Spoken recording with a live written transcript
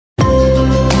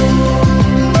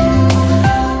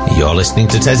You're listening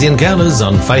to Tassie Encounters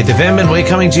on Faith FM, and we're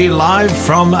coming to you live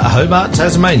from Hobart,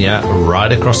 Tasmania, right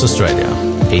across Australia.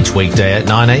 Each weekday at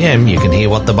 9 a.m, you can hear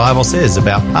what the Bible says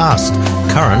about past,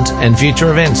 current and future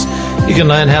events. You can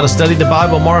learn how to study the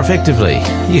Bible more effectively.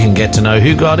 You can get to know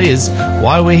who God is,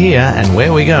 why we're here and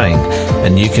where we're going.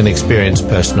 And you can experience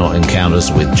personal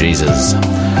encounters with Jesus.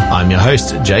 I'm your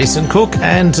host, Jason Cook,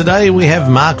 and today we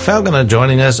have Mark Falconer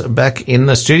joining us back in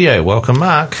the studio. Welcome,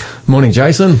 Mark. Morning,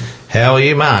 Jason. How are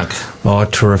you, Mark? Oh,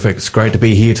 terrific. It's great to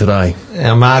be here today.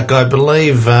 Now, Mark, I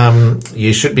believe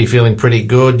you should be feeling pretty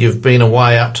good. You've been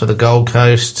away up to the Gold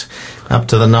Coast, up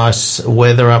to the nice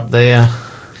weather up there.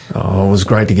 Oh, it was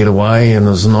great to get away, and it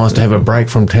was nice to have a break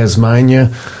from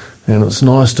Tasmania, and it's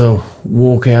nice to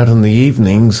walk out in the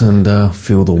evenings and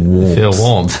feel the warmth. Feel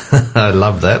warmth. I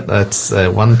love that. That's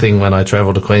one thing when I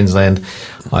travel to Queensland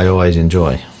I always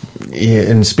enjoy. Yeah,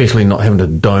 and especially not having to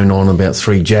don on about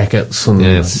 3 jackets and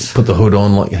put the hood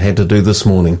on like you had to do this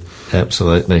morning.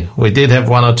 Absolutely. We did have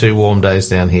 1 or 2 warm days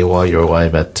down here while you were away,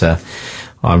 but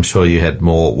I'm sure you had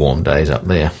more warm days up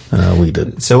there. We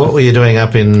did. So what were you doing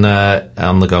up in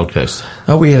on the Gold Coast?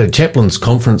 We had a chaplains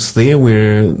conference there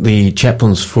where the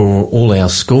chaplains for all our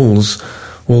schools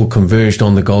all converged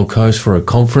on the Gold Coast for a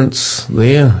conference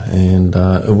there, and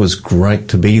it was great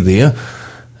to be there.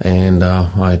 And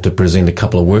I had to present a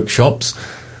couple of workshops.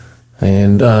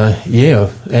 And, our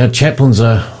chaplains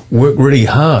work really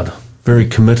hard, very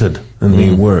committed in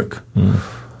their work.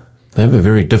 They have a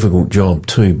very difficult job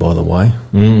too, by the way.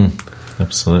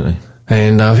 Absolutely.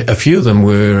 And a few of them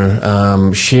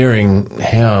were sharing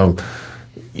how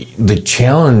the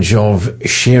challenge of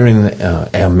sharing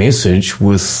our message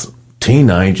with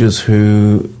teenagers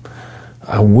who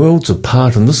are worlds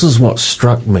apart. And this is what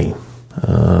struck me.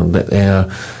 That our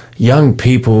young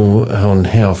people, on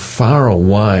how far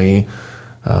away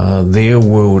their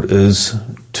world is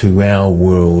to our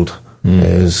world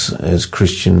as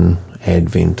Christian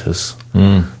Adventists.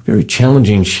 Very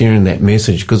challenging sharing that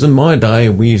message, because in my day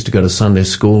we used to go to Sunday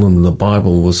school and the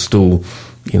Bible was still,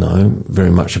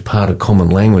 very much a part of common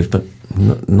language, but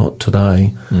not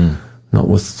today. Not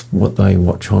with what they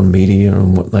watch on media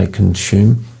and what they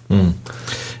consume.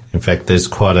 In fact, there's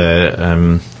quite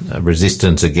a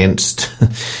resistance against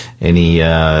any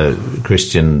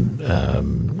Christian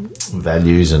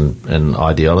values and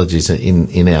ideologies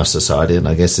in our society, and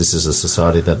I guess this is a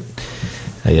society that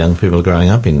our young people are growing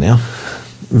up in now.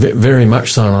 Very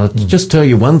much so. And I'll just tell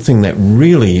you one thing that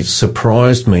really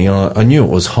surprised me. I knew it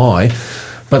was high,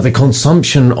 but the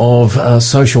consumption of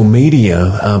social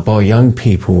media by young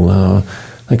people.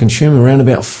 They consume around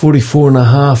about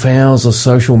 44.5 hours of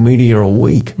social media a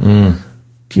week. Do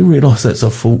you realise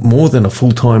that's more than a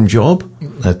full-time job?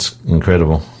 That's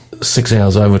incredible. 6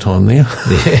 hours overtime there,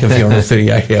 if you're on a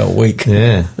 38-hour week.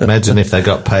 Yeah, imagine if they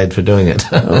got paid for doing it.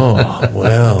 Oh,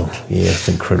 wow. Yeah, it's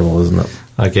incredible, isn't it?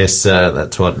 I guess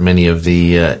that's what many of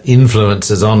the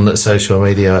influencers on social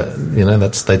media,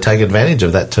 they take advantage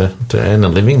of that to earn a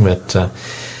living, but...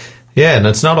 yeah, and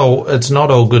it's not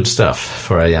all good stuff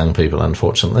for our young people,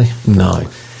 unfortunately. No.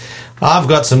 I've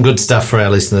got some good stuff for our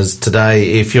listeners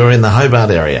today. If you're in the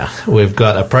Hobart area, we've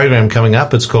got a program coming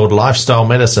up. It's called Lifestyle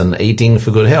Medicine, Eating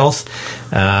for Good Health.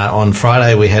 On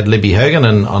Friday, we had Libby Hogan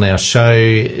on our show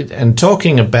and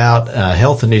talking about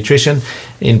health and nutrition.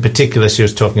 In particular, she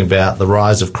was talking about the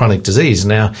rise of chronic disease.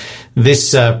 Now,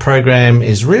 this program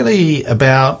is really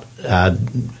about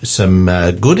some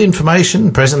good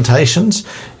information, presentations.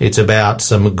 It's about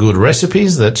some good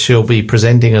recipes that she'll be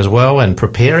presenting as well and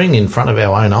preparing in front of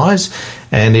our own eyes.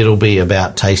 And it'll be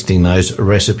about tasting those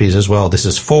recipes as well. This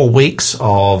is 4 weeks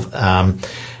of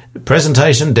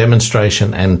presentation,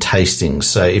 demonstration and tasting.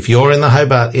 So if you're in the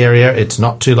Hobart area, it's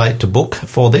not too late to book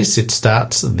for this. It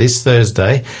starts this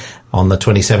Thursday on the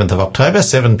 27th of October,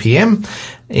 7 p.m.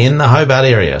 in the Hobart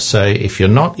area. So if you're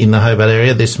not in the Hobart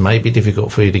area, this may be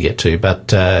difficult for you to get to, but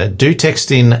do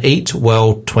text in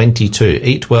EatWell22,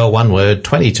 EatWell one word,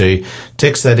 22.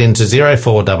 Text that into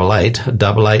 0488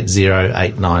 880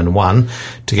 891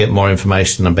 to get more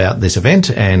information about this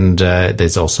event, and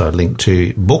there's also a link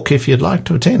to book if you'd like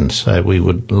to attend. So we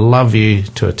would love you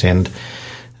to attend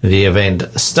the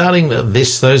event starting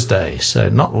this Thursday, so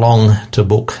not long to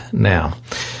book now.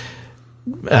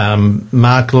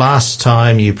 Mark, last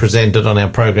time you presented on our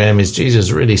program, is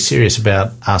Jesus really serious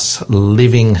about us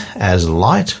living as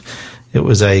light? It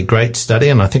was a great study,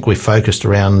 and I think we focused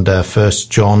around 1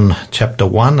 John chapter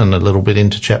 1 and a little bit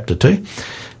into chapter 2.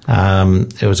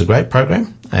 It was a great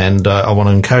program, and I want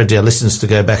to encourage our listeners to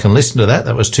go back and listen to that.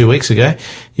 That was 2 weeks ago.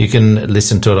 You can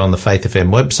listen to it on the Faith FM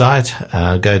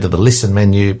website. Go to the Listen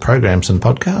menu, Programs and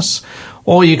Podcasts,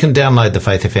 or you can download the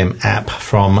Faith FM app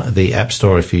from the App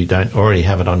Store if you don't already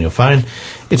have it on your phone.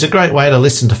 It's a great way to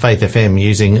listen to Faith FM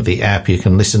using the app. You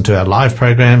can listen to our live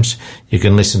programs. You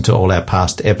can listen to all our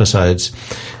past episodes.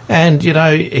 And, you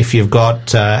know, if you've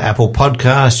got Apple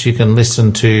Podcasts, you can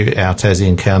listen to our Tassie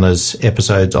Encounters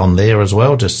episodes on there as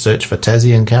well. Just search for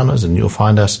Tassie Encounters and you'll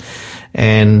find us.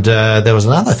 And there was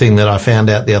another thing that I found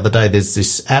out the other day. There's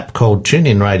this app called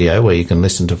TuneIn Radio where you can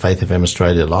listen to Faith FM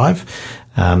Australia live.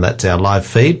 That's our live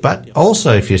feed. But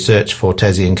also if you search for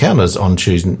Tassie Encounters on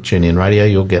TuneIn Radio,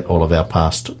 you'll get all of our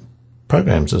past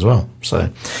programs as well. So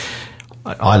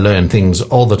I learn things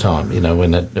all the time, you know,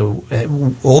 when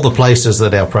all the places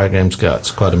that our programs go.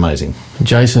 It's quite amazing.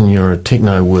 Jason, you're a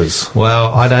techno whiz.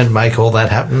 Well, I don't make all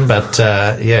that happen, but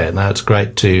it's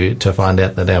great to find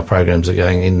out that our programs are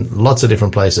going in lots of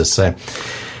different places. So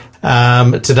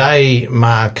today,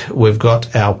 Mark, we've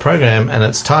got our program, and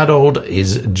it's titled,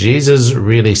 Is Jesus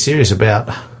Really Serious About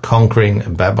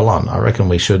Conquering Babylon? I reckon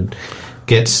we should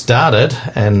get started,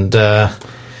 and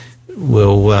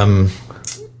we'll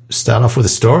start off with a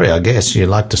story, I guess. You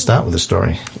like to start with a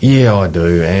story. Yeah, I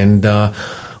do. And I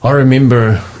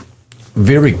remember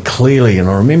very clearly, and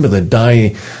I remember the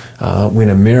day when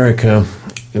America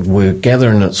were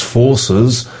gathering its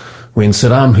forces when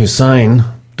Saddam Hussein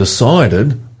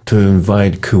decided to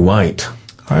invade Kuwait.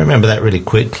 I remember that really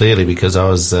clearly because I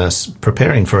was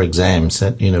preparing for exams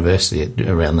at university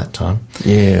around that time.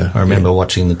 Yeah. I remember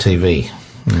watching the TV.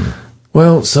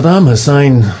 Well, Saddam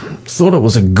Hussein thought it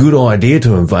was a good idea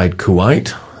to invade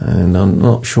Kuwait, and I'm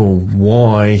not sure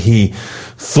why he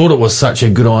thought it was such a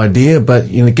good idea, but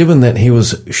you know, given that he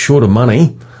was short of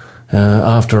money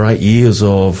after 8 years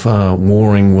of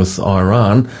warring with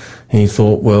Iran, he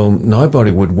thought, well,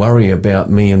 nobody would worry about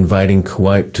me invading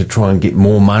Kuwait to try and get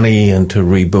more money and to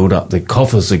rebuild up the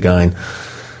coffers again.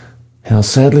 How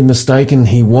sadly mistaken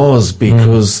he was,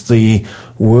 because the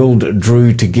world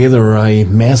drew together a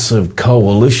massive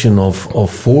coalition of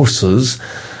forces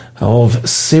of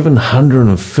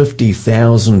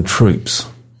 750,000 troops.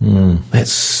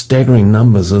 That's staggering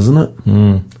numbers, isn't it?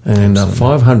 And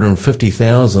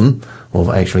 550,000,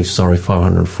 or actually,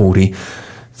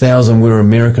 540,000 were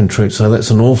American troops. So that's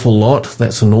an awful lot.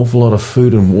 That's an awful lot of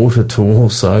food and water to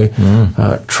also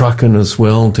trucking as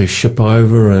well to ship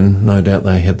over, and no doubt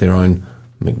they had their own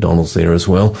McDonald's there as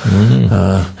well.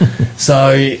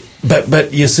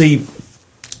 But you see,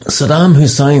 Saddam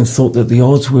Hussein thought that the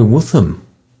odds were with him.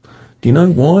 Do you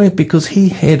know why? Because he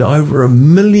had over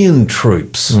 1 million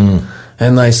troops.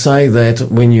 And they say that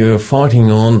when you're fighting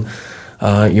on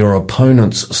your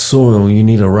opponent's soil, you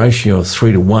need a ratio of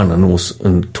 3 to 1 and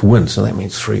to win. So that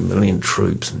means 3 million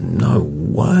troops. No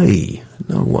way.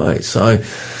 So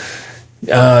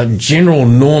General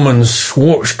Norman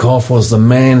Schwarzkopf was the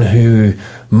man who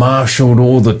marshalled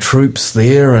all the troops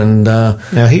there, and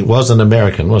now he was an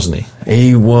American, wasn't he?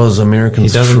 He was American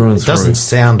through and through. He doesn't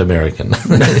sound American.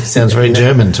 It sounds very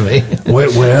German to me.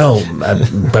 Well,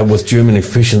 but with German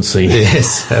efficiency.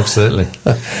 Yes, absolutely.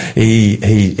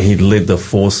 He led the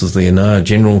forces there. No,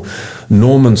 General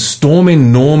Norman,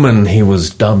 Storming Norman, he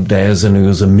was dubbed as, and he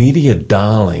was a media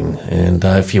darling. And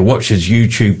if you watch his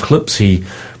YouTube clips, he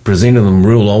presented them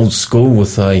real old school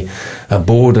with a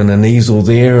board and an easel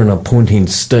there and a pointing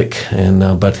stick,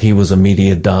 and but he was a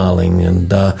media darling,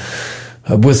 and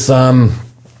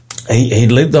he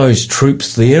led those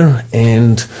troops there,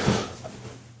 and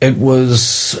it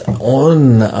was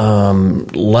on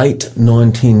late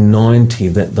 1990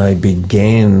 that they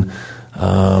began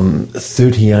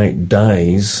 38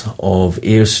 days of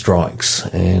airstrikes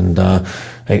and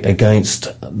against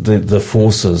the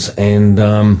forces, and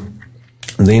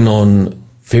then on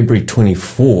February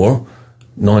 24,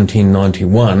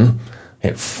 1991,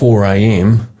 at 4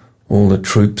 a.m., all the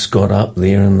troops got up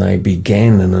there and they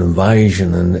began an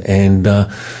invasion. And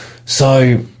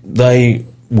so they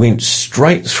went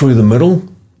straight through the middle.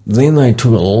 Then they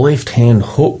took a left-hand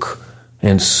hook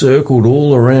and circled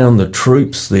all around the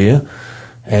troops there.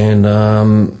 And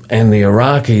the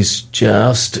Iraqis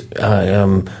just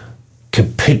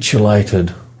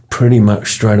capitulated pretty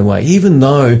much straight away, even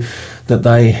though that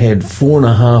they had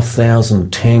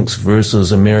 4,500 tanks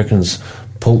versus Americans'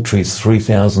 paltry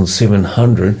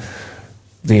 3,700.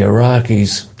 The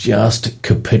Iraqis just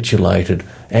capitulated,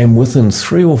 and within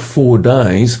 3 or 4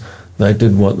 days they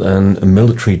did what in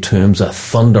military terms a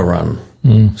thunder run,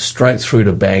 straight through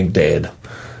to Baghdad,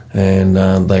 and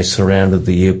they surrounded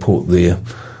the airport there.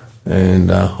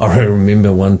 And I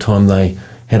remember one time they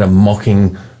had a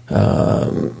mocking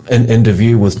an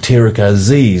interview with Tariq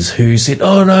Aziz, who said,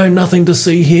 "Oh no, nothing to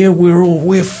see here.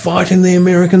 We're fighting the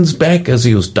Americans back," as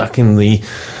he was ducking the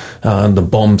the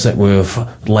bombs that were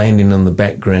landing in the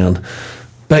background.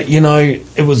 But, you know,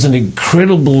 it was an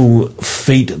incredible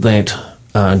feat that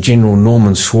General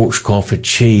Norman Schwarzkopf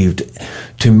achieved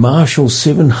to marshal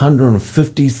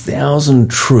 750,000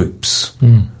 troops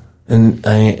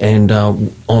and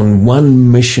on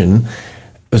one mission,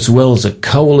 as well as a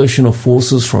coalition of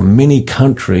forces from many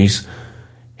countries.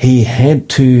 He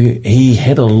had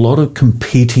a lot of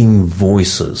competing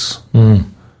voices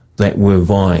that were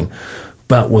vying,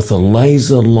 but with a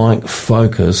laser-like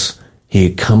focus, he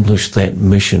accomplished that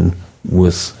mission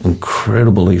with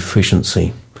incredible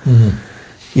efficiency.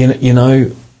 You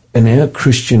know, in our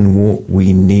Christian walk,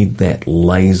 we need that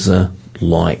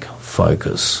laser-like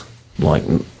focus, like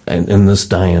in this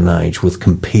day and age, with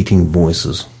competing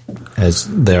voices. As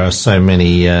there are so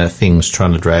many things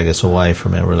trying to drag us away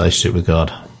from our relationship with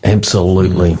God.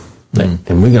 Absolutely. And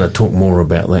we're going to talk more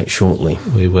about that shortly.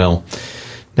 We will.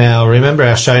 Now, remember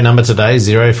our show number today,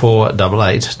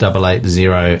 0488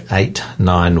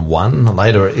 880891.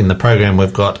 Later in the program,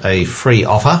 we've got a free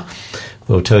offer.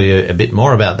 We'll tell you a bit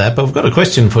more about that, but we've got a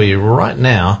question for you right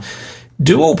now.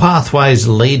 Do all pathways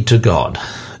lead to God?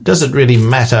 Does it really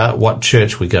matter what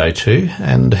church we go to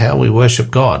and how we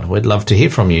worship God? We'd love to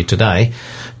hear from you today.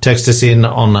 Text us in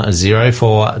on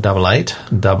 0488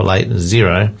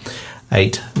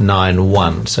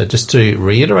 880891. So just to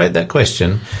reiterate that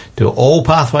question, do all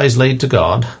pathways lead to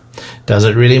God? Does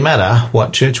it really matter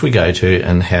what church we go to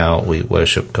and how we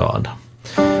worship God?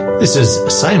 This is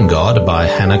Same God by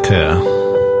Hannah Kerr.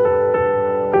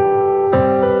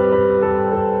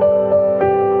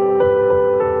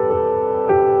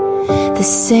 The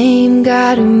same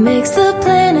God who makes the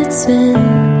planet spin,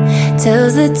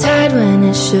 tells the tide when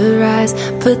it should rise,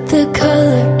 put the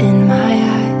color in my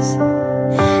eyes.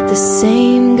 The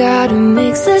same God who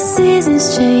makes the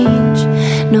seasons change,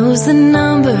 knows the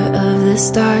number of the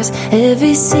stars,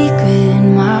 every secret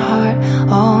in my heart,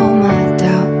 all my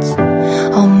doubts,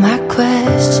 all my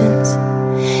questions,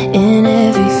 and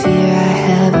every fear I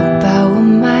have about what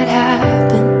might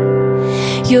happen.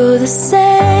 You're the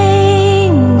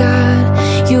same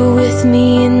God, you're with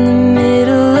me in the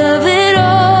middle of it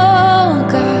all,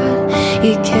 God.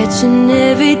 You're catching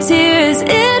every tear as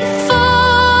it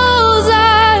falls.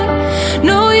 I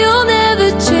know you'll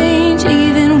never change,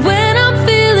 even when I'm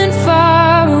feeling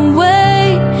far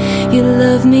away. You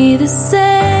love me the same,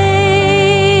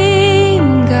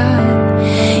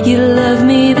 God. You love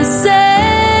me the same,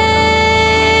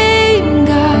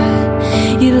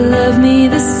 God. You love me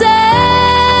the same.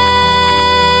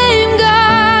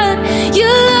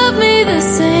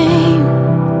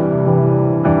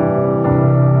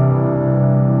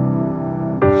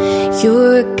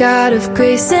 You're a God of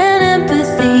grace and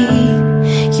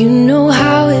empathy. You know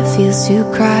how it feels to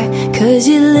cry, 'cause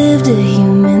you lived a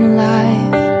human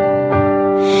life.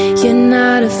 You're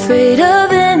not afraid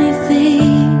of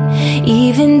anything,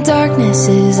 even darkness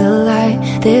is a light.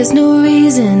 There's no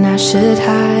reason I should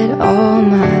hide all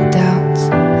my doubts,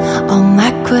 all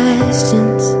my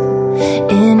questions,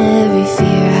 and every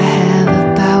fear I have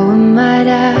about what might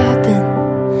happen.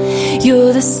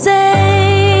 You're the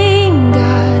same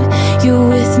God, you're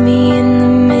with me in the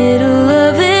middle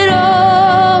of it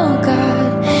all, God.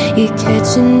 You're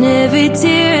catching every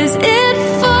tear as it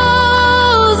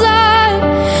falls. I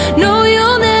know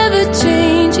you'll never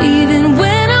change, even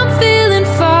when I'm feeling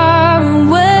far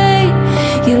away.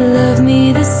 You love me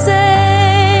the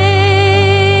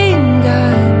same,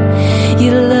 God.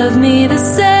 You love me the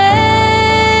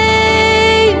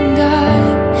same, God.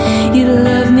 You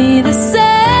love me the same.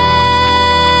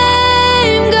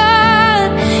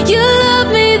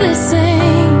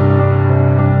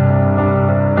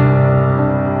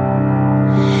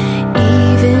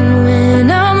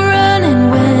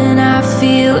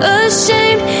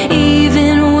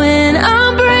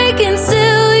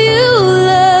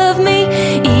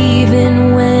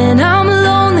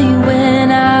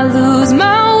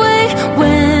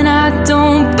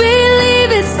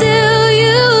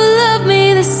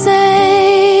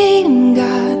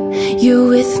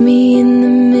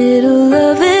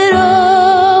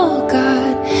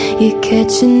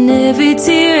 Catching every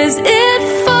tear as it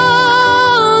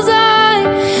falls. I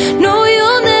know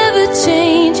you'll never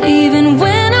change, even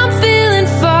when I'm feeling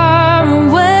far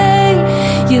away.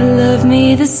 You love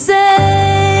me the same,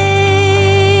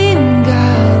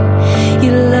 God.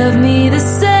 You love me the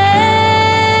same,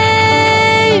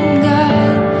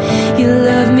 God. You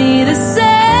love me the same,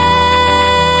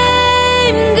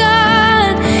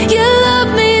 God. You love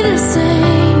me the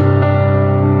same.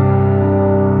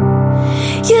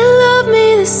 You love me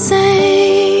the same.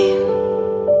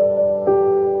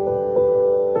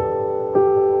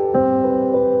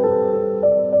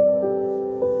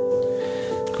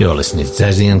 You're listening to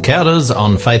Tassie Encounters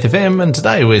on Faith FM, and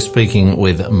today we're speaking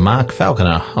with Mark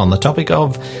Falconer on the topic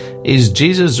of, is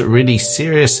Jesus really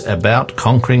serious about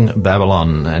conquering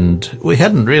Babylon? And we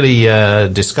hadn't really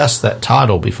discussed that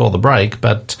title before the break,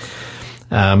 but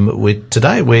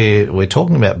today we're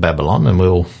talking about Babylon, and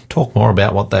we'll talk more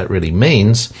about what that really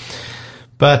means.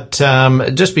 But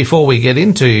just before we get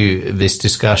into this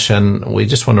discussion, we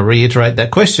just want to reiterate that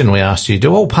question we asked you.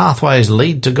 Do all pathways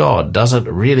lead to God? Does it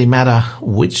really matter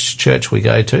which church we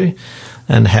go to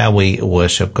and how we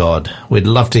worship God? We'd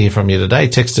love to hear from you today.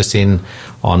 Text us in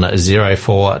on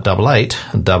 0488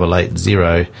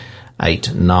 880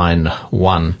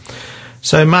 891.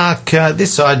 So, Mark,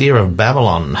 this idea of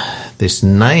Babylon, this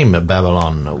name of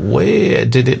Babylon, where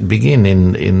did it begin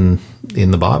in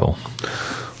the Bible?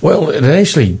 Well, it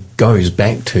actually goes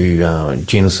back to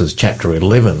Genesis chapter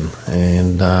 11,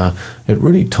 and it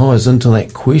really ties into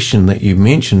that question that you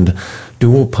mentioned,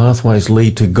 do all pathways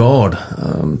lead to God?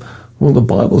 Well, the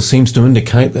Bible seems to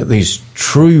indicate that there's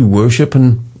true worship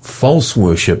and false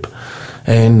worship.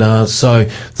 And so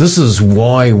this is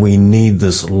why we need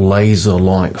this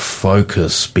laser-like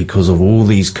focus, because of all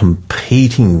these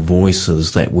competing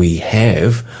voices that we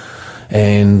have,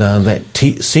 and that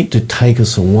seek to take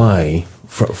us away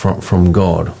from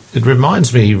God. It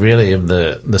reminds me really of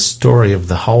the story of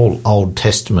the whole Old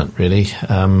Testament, really.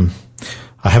 I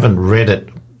haven't read it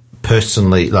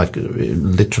personally, like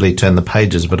literally turn the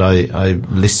pages, but I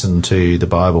listened to the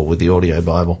Bible with the audio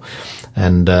Bible,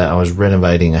 and I was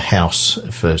renovating a house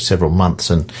for several months,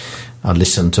 and I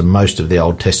listened to most of the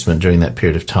Old Testament during that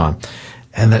period of time.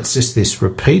 And that's just this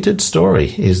repeated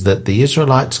story, is that the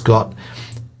Israelites got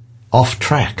off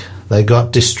track. They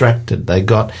got distracted. They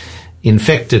got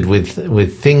infected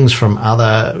with things from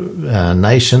other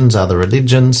nations, other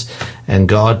religions, and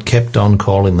God kept on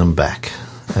calling them back.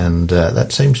 And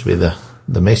that seems to be the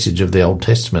message of the Old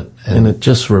Testament. And it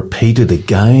just repeated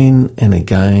again and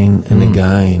again and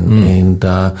again. And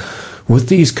with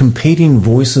these competing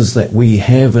voices that we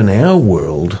have in our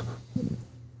world,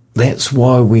 that's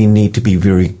why we need to be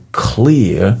very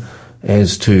clear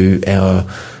as to our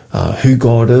who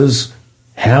God is,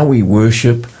 how we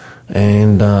worship,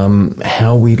 and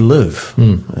how we live.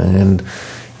 And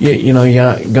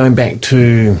going back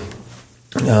to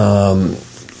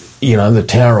the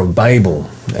Tower of Babel,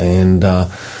 and I'm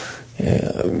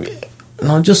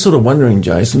just sort of wondering,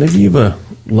 Jason, have you ever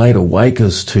laid awake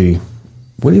as to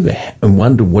whatever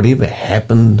happened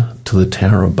to the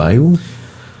Tower of Babel?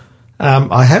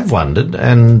 I have wondered,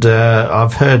 and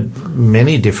I've heard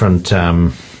many different,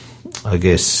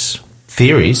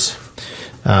 theories.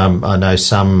 I know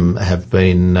some have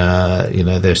been,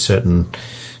 there's certain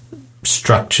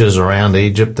structures around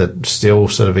Egypt that still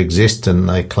sort of exist, and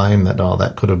they claim that,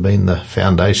 that could have been the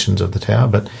foundations of the tower.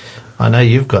 But I know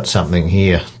you've got something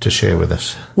here to share with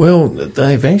us. Well,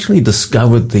 they've actually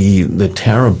discovered the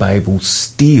Tower of Babel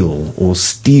stele, or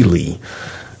stele.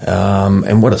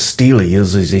 And what a stele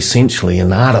is essentially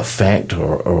an artifact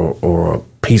or a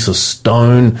piece of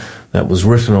stone that was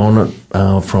written on it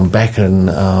from back in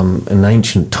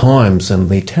ancient times. And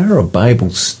the Tower of Babel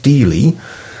stele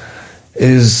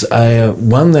is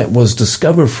one that was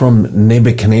discovered from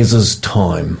Nebuchadnezzar's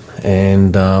time,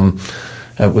 and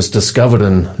it was discovered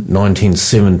in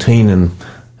 1917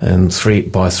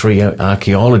 by three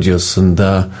archaeologists, and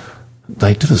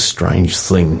they did a strange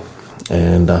thing.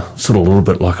 And sort of a little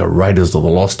bit like a Raiders of the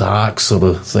Lost Ark sort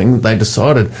of thing. They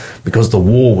decided, because the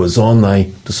war was on,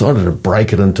 they decided to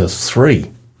break it into three.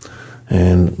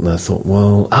 And they thought,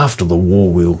 well, after the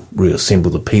war, we'll reassemble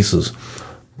the pieces.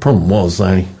 Problem was,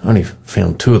 they only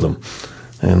found two of them,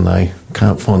 and they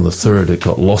can't find the third. It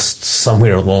got lost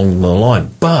somewhere along the line.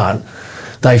 But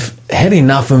they've had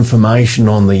enough information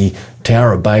on the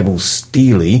Tower of Babel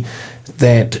stele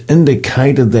that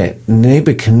indicated that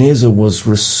Nebuchadnezzar was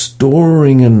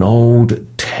restoring an old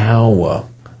tower,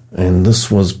 and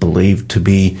this was believed to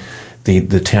be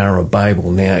the Tower of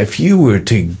Babel. Now, if you were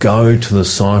to go to the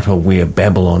site of where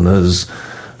Babylon is,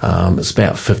 it's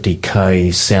about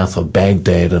 50k south of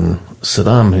Baghdad, and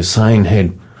Saddam Hussein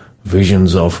had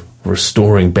visions of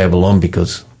restoring Babylon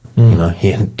because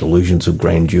he had delusions of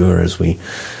grandeur, as we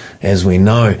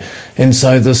know. And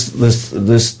so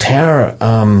this tower,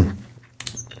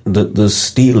 the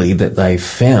stele that they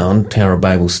found, Tower of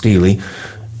Babel stele,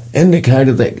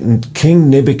 indicated that King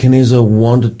Nebuchadnezzar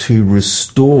wanted to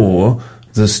restore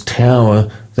this tower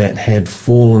that had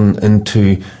fallen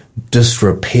into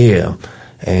disrepair.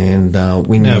 And now,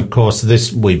 of course,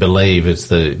 this we believe is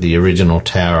the original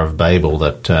Tower of Babel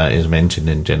that is mentioned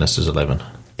in Genesis 11.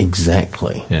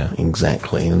 Exactly. Yeah.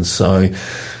 Exactly. And so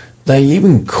they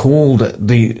even called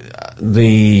the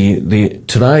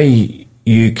today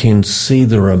you can see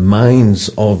the remains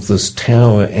of this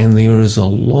tower, and there is a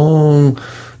long,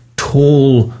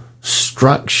 tall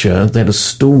structure that is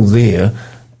still there,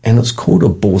 and it's called a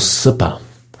borsippa,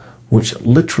 which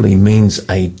literally means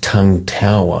a tongue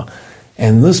tower.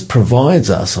 And this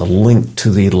provides us a link to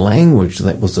the language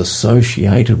that was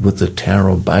associated with the Tower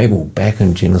of Babel back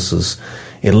in Genesis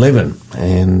 11.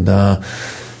 And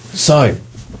so,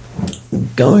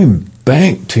 going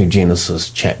back to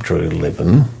Genesis chapter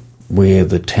 11, where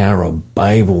the Tower of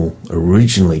Babel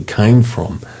originally came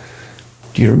from,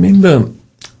 do you remember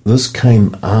this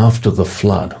came after the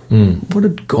flood? What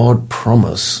did God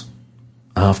promise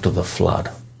after the flood?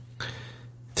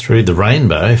 Through the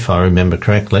rainbow, if I remember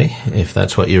correctly, if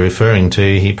that's what you're referring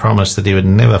to, he promised that he would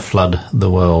never flood the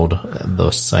world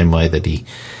the same way that he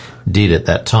did at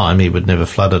that time. He would never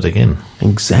flood it again.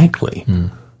 Exactly.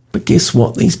 But guess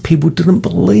what? These people didn't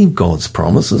believe God's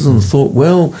promises and thought,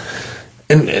 well,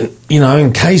 and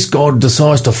in case God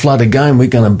decides to flood again, we're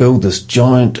going to build this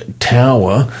giant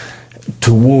tower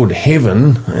toward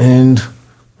heaven. And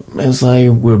as they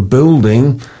were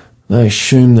building, they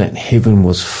assumed that heaven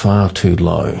was far too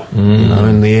low,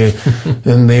 and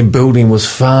their building was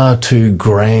far too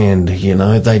grand.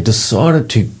 They decided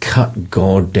to cut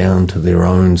God down to their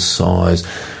own size,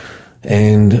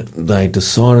 and they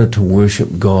decided to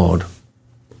worship God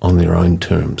on their own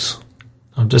terms.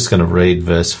 I'm just going to read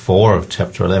verse 4 of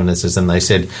chapter 11. It says, "And they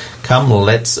said, 'Come,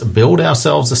 let's build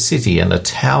ourselves a city and a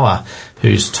tower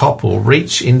whose top will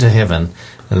reach into heaven,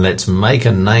 and let's make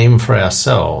a name for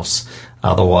ourselves.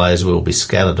 Otherwise we'll be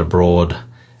scattered abroad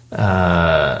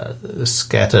over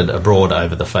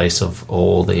the face of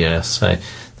all the earth.'" So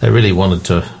they really wanted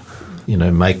to,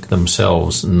 make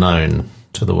themselves known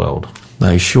to the world.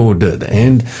 They sure did.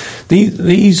 And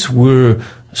these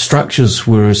structures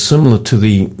were similar to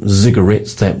the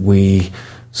ziggurats that we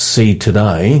see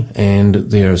today, and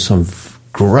there are some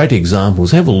great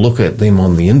examples. Have a look at them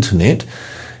on the internet,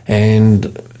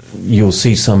 and you'll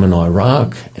see some in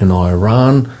Iraq and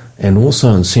Iran, and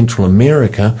also in Central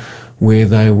America, where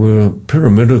they were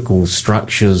pyramidal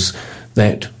structures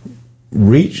that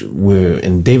were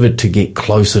endeavoured to get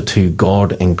closer to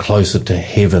God and closer to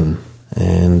heaven.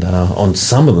 And on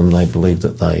some of them, they believed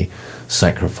that they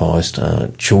sacrificed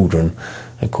children,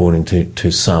 according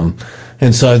to some.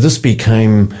 And so this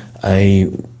became a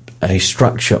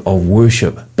structure of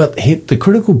worship. But the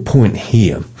critical point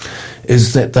here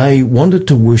is that they wanted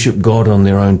to worship God on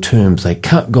their own terms. They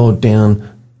cut God down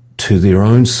to their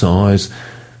own size,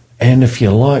 and if you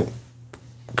like,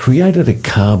 created a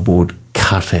cardboard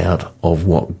cutout of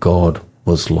what God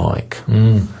was like,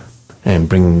 and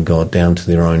bringing God down to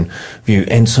their own view.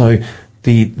 And so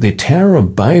the Tower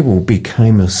of Babel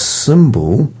became a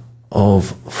symbol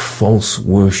of false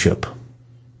worship.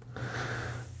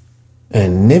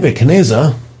 And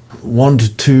Nebuchadnezzar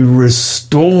wanted to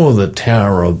restore the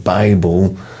Tower of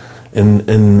Babel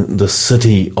in the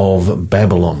city of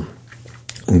Babylon.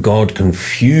 And God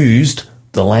confused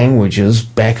the languages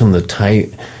back in the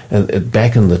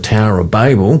Tower of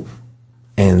Babel,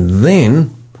 and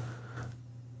then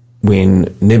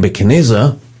when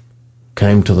Nebuchadnezzar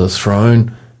came to the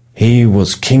throne, he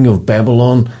was king of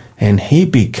Babylon, and he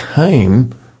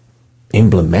became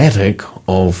emblematic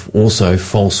of also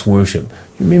false worship.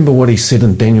 You remember what he said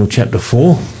in Daniel chapter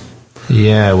 4?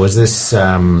 Yeah, was this?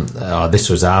 This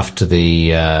was after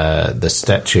the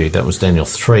statue. That was Daniel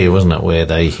 3, wasn't it? Where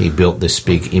he built this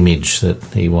big image that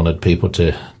he wanted people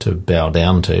to bow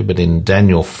down to. But in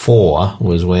Daniel 4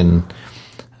 was when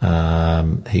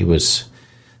he was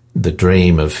the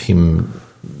dream of him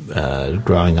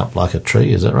growing up like a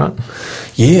tree. Is that right?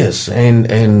 Yes,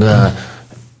 and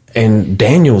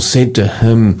Daniel said to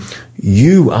him,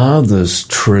 "You are this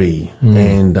tree,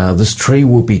 and this tree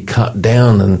will be cut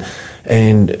down."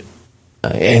 And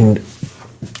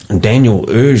Daniel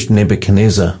urged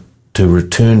Nebuchadnezzar to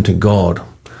return to God.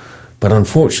 But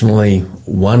unfortunately,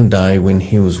 one day when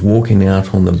he was walking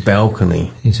out on the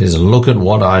balcony, he says, "Look at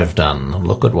what I've done.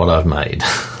 Look at what I've made."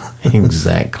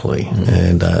 Exactly.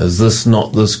 And is this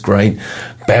not this great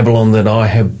Babylon that I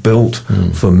have built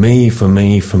for me, for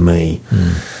me, for me?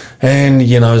 And,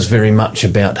 it's very much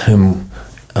about him.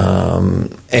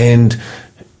 And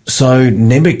so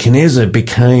Nebuchadnezzar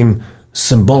became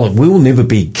symbolic. We will never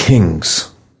be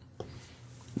kings.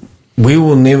 We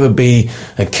will never be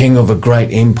a king of a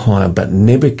great empire. But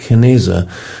Nebuchadnezzar,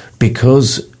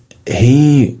 because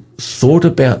he thought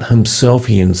about himself,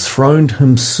 he enthroned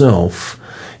himself,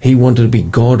 he wanted to be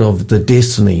God of the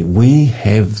destiny. We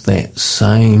have that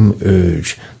same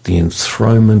urge, the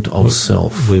enthronement of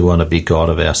self. We want to be God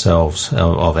of ourselves,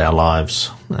 of our lives.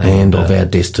 And of our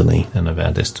destiny. And of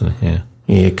our destiny, yeah.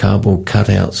 Yeah, cardboard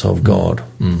cutouts of God.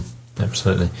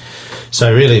 Absolutely.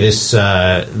 So really this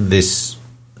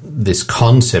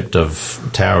concept of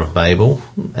Tower of Babel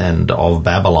and of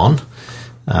Babylon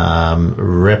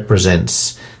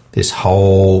represents this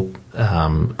whole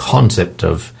concept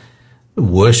of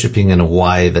worshipping in a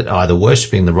way that either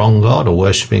worshipping the wrong God or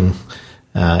worshipping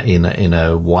in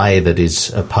a way that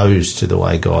is opposed to the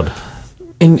way God.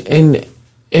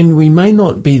 And we may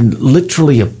not be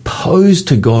literally opposed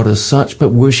to God as such, but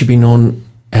worshipping on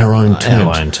our own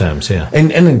terms. Our own terms, yeah.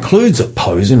 And includes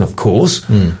opposing, of course,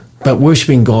 but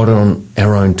worshipping God on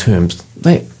our own terms.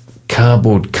 That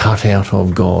cardboard cutout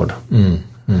of God.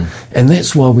 And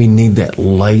that's why we need that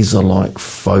laser-like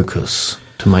focus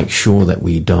to make sure that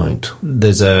we don't.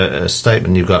 There's a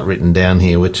statement you've got written down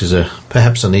here, which is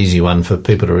perhaps an easy one for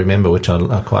people to remember, which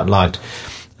I quite liked.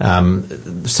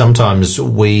 Sometimes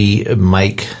we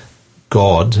make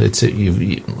God,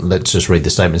 let's just read the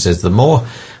statement. It says, the more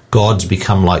gods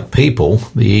become like people,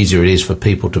 the easier it is for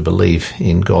people to believe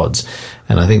in gods.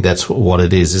 And I think that's what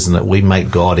it is, isn't it? We make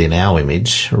God in our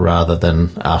image rather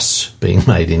than us being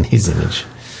made in his image.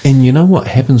 And you know what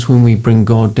happens when we bring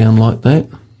God down like that?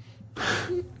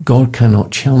 God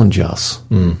cannot challenge us.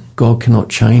 God cannot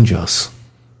change us.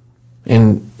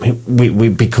 And we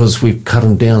because we've cut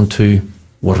him down to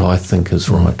what I think is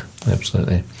right.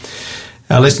 Absolutely.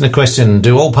 Our listener question,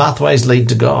 do all pathways lead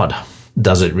to God?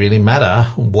 Does it really matter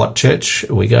what church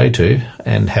we go to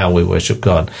and how we worship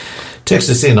God? Text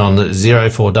us in on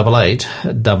 0488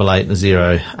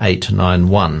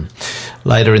 880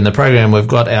 Later in the program, we've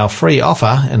got our free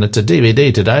offer, and it's a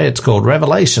DVD today. It's called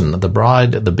Revelation, The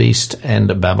Bride, the Beast,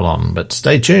 and Babylon. But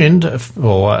stay tuned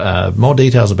for more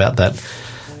details about that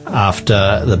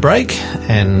after the break.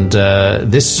 And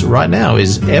this right now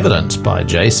is Evidence by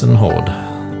Jason Horde.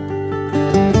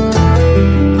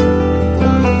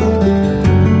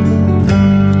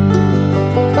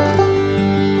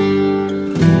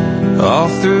 All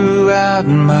throughout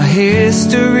my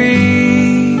history,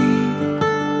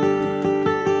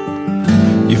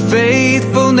 your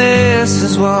faithfulness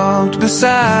has walked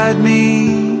beside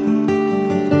me.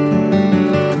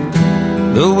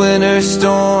 The winter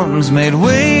storms made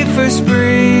way for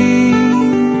spring.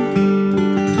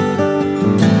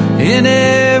 In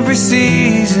every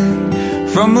season,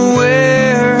 from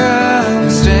where I'm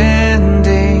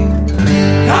standing,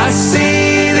 I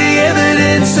see the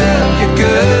evidence of your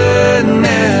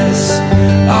goodness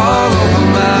all over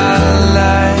my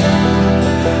life,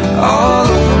 all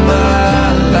over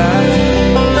my life.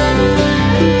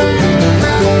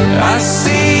 I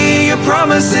see your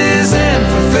promises and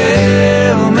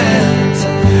fulfillment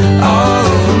all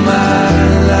over my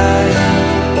life,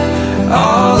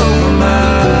 all over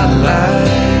my life.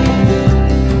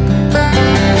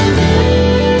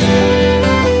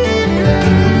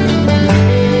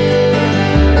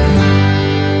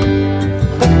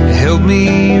 Help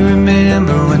me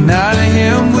remember when I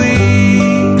am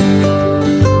weak.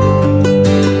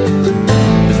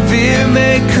 The fear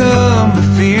may come, but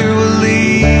fear will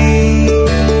leave.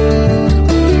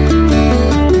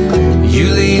 You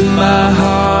lead my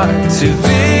heart to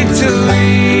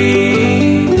victory.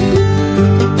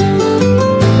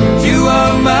 You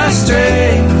are my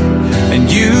strength,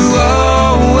 and you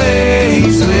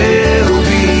always will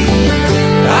be.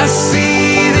 I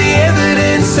see the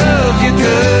evidence of your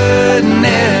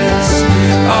goodness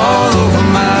all over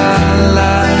my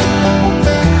life,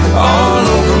 all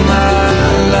over my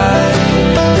life.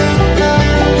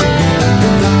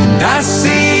 And I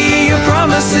see your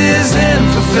promises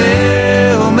and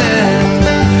fulfillment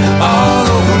all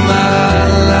over my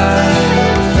life,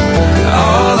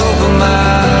 all over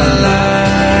my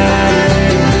life.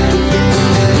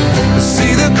 I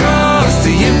see the cross,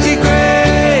 the empty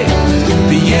grave,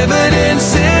 the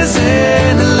evidence is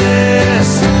endless.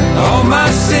 All my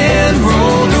sin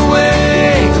rolled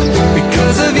away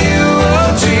because of you,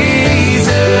 oh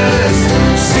Jesus.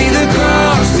 See the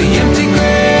cross, the empty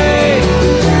grave,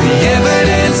 the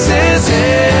evidence is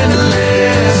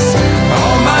endless.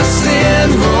 All my sin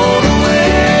rolled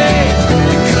away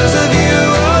because of you,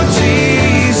 oh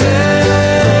Jesus.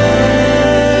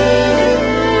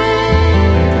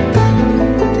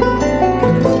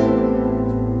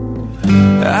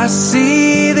 I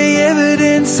see the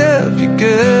evidence of your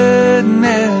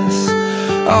goodness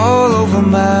all over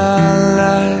my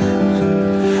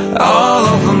life, all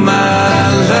over my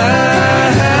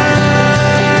life.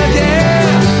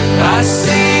 Yeah, I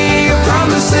see your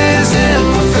promises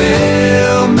and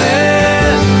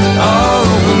fulfillment all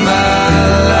over my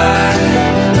life,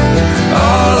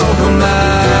 all over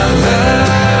my life.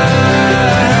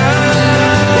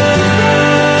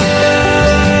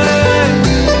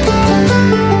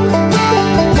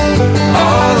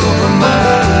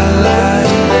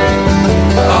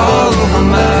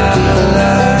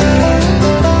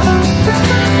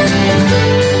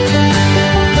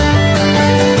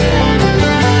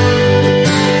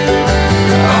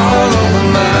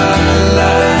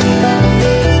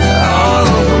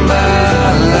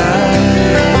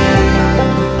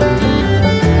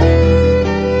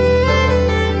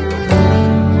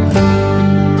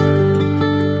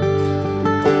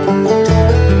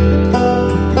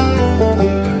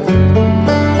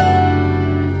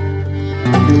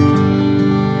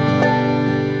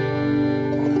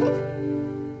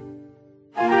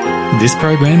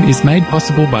 program is made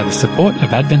possible by the support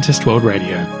of Adventist World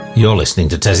Radio. You're listening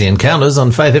to Tassie Encounters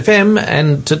on Faith FM,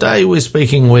 and today we're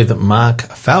speaking with Mark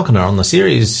Falconer on the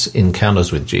series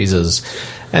Encounters with Jesus.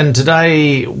 And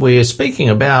today we're speaking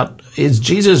about, is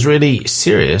Jesus really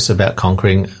serious about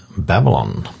conquering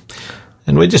Babylon?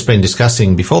 And we've just been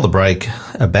discussing before the break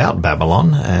about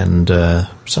Babylon and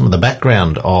some of the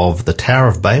background of the Tower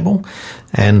of Babel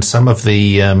and some of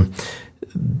the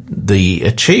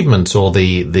achievements or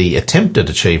the attempted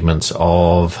achievements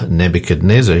of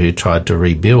Nebuchadnezzar, who tried to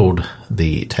rebuild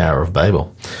the Tower of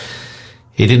Babel.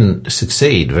 He didn't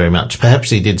succeed very much. Perhaps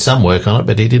he did some work on it,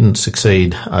 but he didn't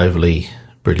succeed overly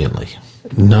brilliantly.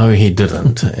 No, he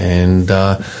didn't. And,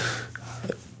 the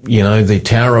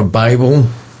Tower of Babel,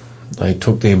 they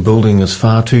took their building as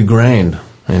far too grand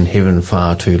and heaven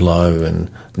far too low, and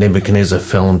Nebuchadnezzar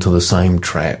fell into the same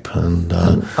trap. And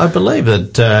I believe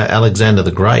that Alexander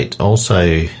the Great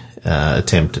also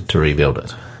attempted to rebuild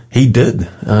it. He did.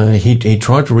 He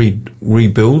tried to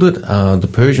rebuild it. The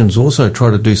Persians also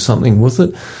tried to do something with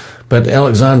it. But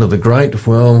Alexander the Great,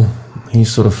 well, he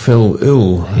sort of fell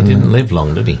ill. He didn't live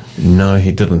long, did he? No,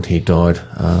 he didn't. He died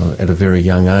at a very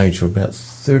young age, of about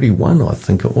 31, I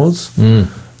think it was.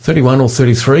 31 or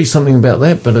 33, something about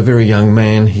that, but a very young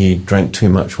man. He drank too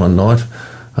much one night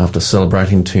after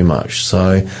celebrating too much.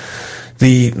 So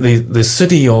the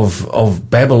city of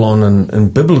Babylon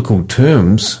in biblical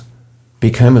terms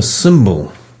became a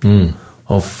symbol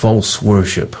of false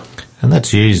worship. And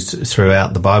that's used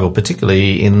throughout the Bible,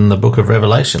 particularly in the book of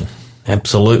Revelation.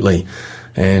 Absolutely.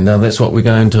 And that's what we're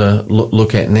going to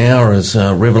look at now is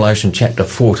Revelation chapter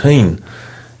 14.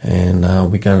 And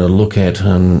we're going to look at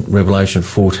in Revelation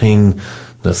 14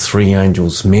 the three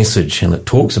angels' message, and it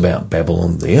talks about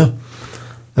Babylon there.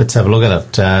 Let's have a look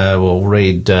at it. We'll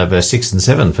read verse 6 and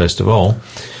 7 first of all.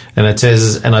 And it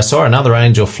says, "And I saw another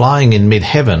angel flying in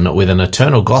mid-heaven with an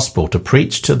eternal gospel to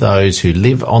preach to those who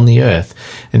live on the earth,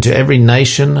 and to every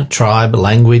nation, tribe,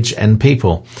 language, and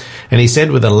people. And he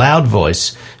said with a loud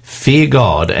voice, 'Fear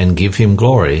God and give him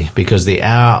glory, because the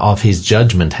hour of his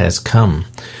judgment has come.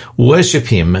 Worship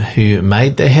him who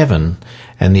made the heaven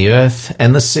and the earth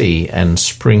and the sea and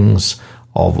springs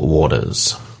of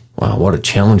waters.'" Wow, what a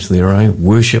challenge there, eh?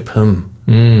 Worship him.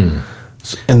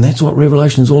 And that's what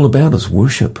Revelation is all about, is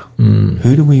worship.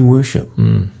 Who do we worship?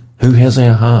 Who has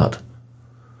our heart?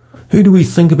 Who do we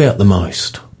think about the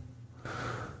most?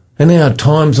 In our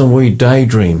times when we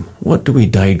daydream, what do we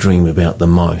daydream about the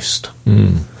most?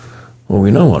 Well,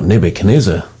 we know what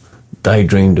Nebuchadnezzar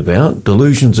daydreamed about,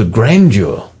 delusions of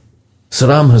grandeur.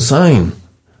 Saddam Hussein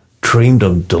dreamed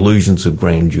of delusions of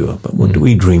grandeur, but what do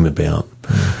we dream about?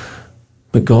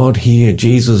 But God here,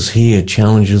 Jesus here,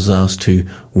 challenges us to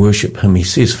worship him. He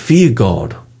says, fear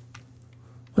God. I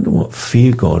wonder what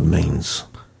fear God means.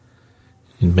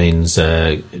 It means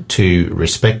to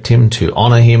respect him, to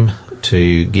honour him,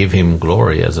 to give him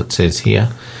glory, as it says here.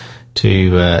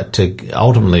 To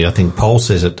ultimately, I think Paul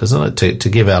says it, doesn't it? To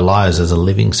give our lives as a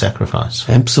living sacrifice.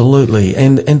 Absolutely.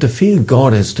 And to fear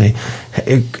God is to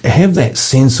have that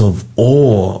sense of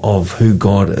awe of who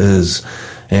God is.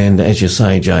 And as you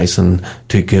say, Jason,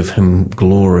 to give him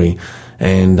glory.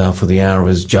 And for the hour of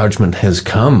his judgment has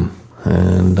come.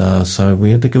 And so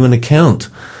we have to give an account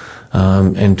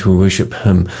and to worship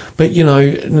him. But,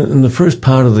 in the first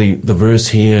part of the verse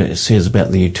here, it says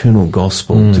about the eternal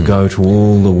gospel to go to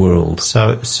all the world.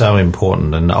 So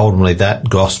important. And ultimately that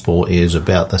gospel is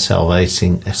about the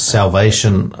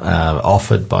salvation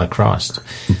offered by Christ.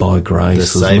 By grace.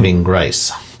 The saving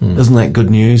grace. Isn't that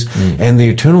good news? And the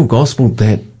eternal gospel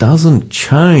that doesn't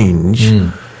change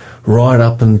right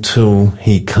up until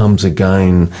he comes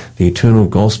again. The eternal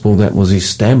gospel that was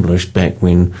established back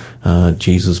when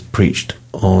Jesus preached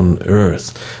on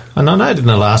earth. And I noted in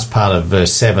the last part of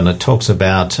verse 7, it talks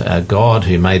about God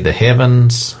who made the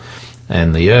heavens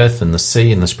and the earth and the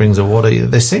sea and the springs of water.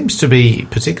 There seems to be,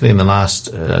 particularly in the last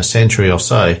century or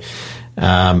so,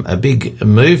 a big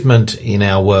movement in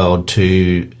our world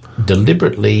to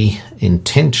deliberately,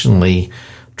 intentionally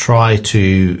try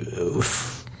to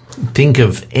think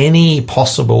of any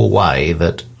possible way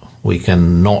that we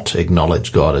can not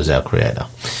acknowledge God as our creator.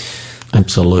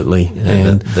 Absolutely.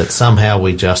 And that somehow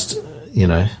we just,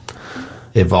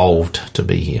 evolved to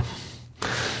be here.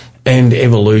 And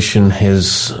evolution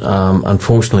has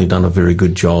unfortunately done a very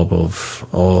good job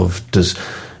of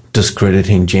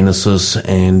discrediting Genesis,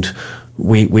 and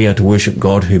we are to worship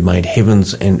God who made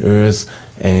heavens and earth,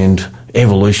 and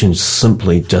evolution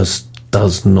simply just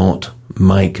does not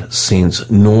make sense,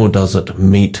 nor does it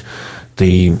meet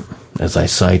the as they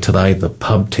say today, the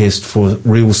pub test for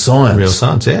real science. Real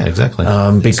science, yeah, exactly.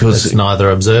 Because it's neither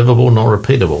observable nor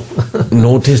repeatable.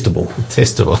 Nor testable.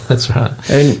 Testable, that's right.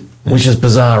 And which is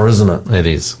bizarre, isn't it? It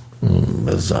is.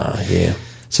 Bizarre, yeah.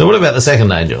 So what about the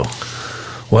second angel?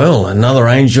 Well, another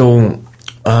angel,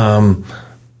 and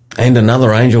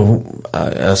another angel,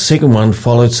 a second one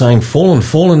followed, saying, Fallen,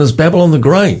 fallen is Babylon the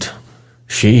Great,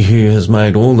 she who has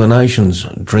made all the nations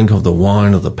drink of the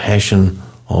wine of the passion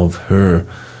of her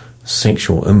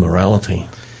sexual immorality.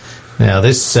 Now,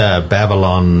 this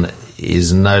Babylon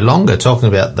is no longer talking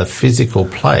about the physical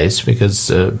place, because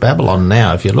Babylon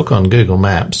now, if you look on Google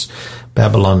Maps,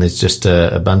 Babylon is just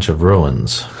a bunch of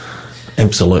ruins.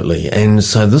 Absolutely. And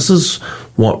so this is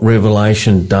what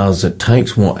Revelation does. It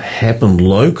takes what happened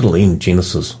locally in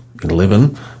Genesis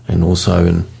 11 and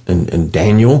also in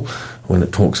Daniel, when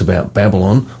it talks about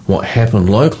Babylon, what happened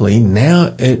locally,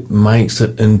 now it makes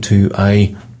it into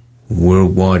a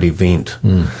worldwide event.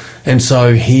 And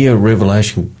so here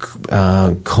Revelation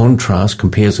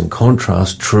compares and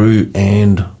contrasts true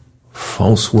and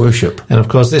false worship. And of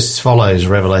course this follows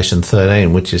Revelation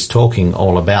 13, which is talking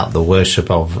all about the worship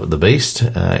of the beast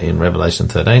in Revelation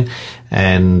 13.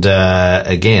 And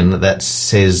again, that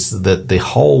says that the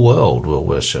whole world will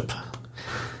worship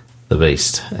the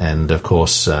beast. And of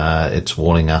course it's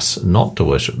warning us not to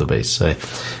worship the beast. So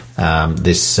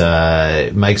this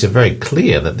makes it very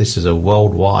clear that this is a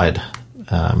worldwide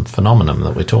phenomenon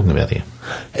that we're talking about here.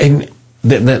 And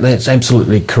that's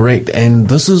absolutely correct. And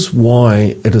this is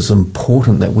why it is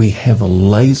important that we have a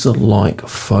laser-like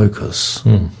focus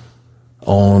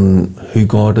on who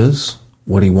God is,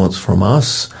 what he wants from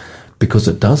us, because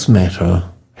it does matter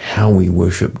how we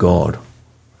worship God.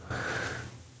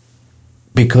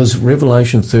 Because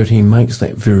Revelation 13 makes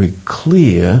that very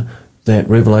clear, that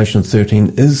Revelation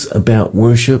 13 is about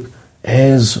worship,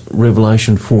 as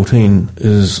Revelation 14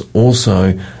 is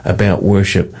also about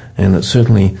worship, and it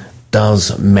certainly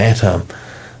does matter.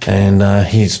 And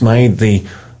he's made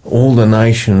all the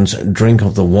nations drink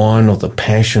of the wine of the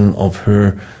passion of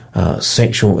her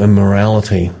sexual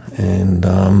immorality. And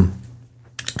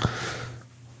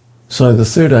so the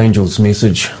third angel's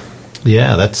message.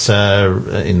 Yeah, that's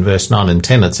in verse 9 and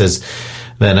 10. It says,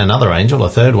 Then another angel, a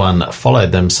third one,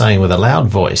 followed them, saying with a loud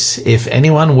voice, If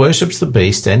anyone worships the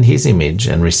beast and his image,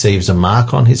 and receives a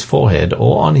mark on his forehead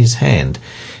or on his hand,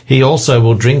 he also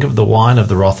will drink of the wine of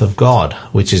the wrath of God,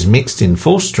 which is mixed in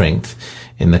full strength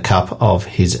in the cup of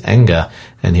his anger,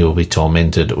 and he will be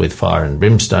tormented with fire and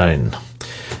brimstone.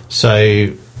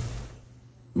 So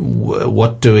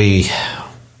what do we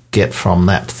get from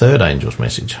that third angel's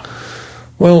message?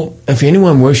 Well, if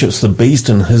anyone worships the beast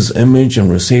in his image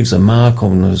and receives a mark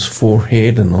on his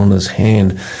forehead and on his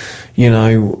hand,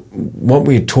 what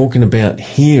we're talking about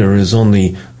here is on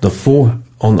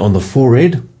the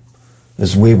forehead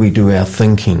is where we do our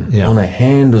thinking. Yeah. On our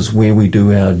hand is where we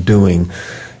do our doing.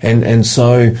 And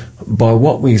so by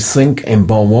what we think and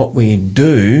by what we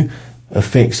do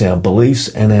affects our beliefs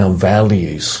and our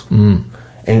values.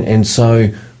 And so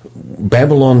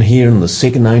Babylon here in the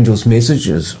second angel's message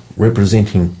is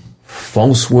representing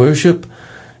false worship,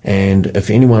 and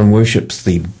if anyone worships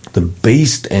the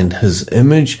beast and his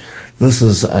image, this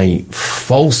is a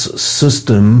false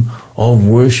system of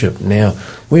worship. Now,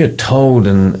 we are told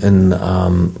in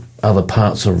other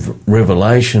parts of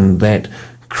Revelation that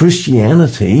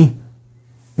Christianity,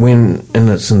 when in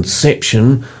its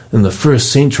inception in the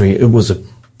first century, it was a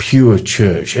pure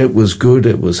church. It was good,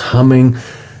 it was humming,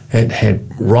 it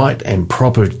had right and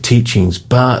proper teachings,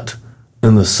 but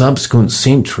in the subsequent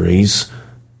centuries,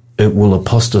 it will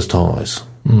apostatize.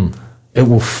 It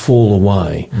will fall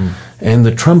away. And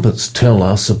the trumpets tell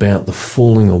us about the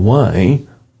falling away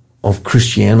of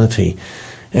Christianity.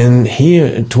 And here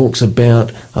it talks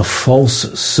about a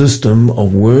false system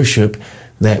of worship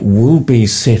that will be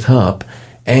set up,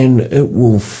 and it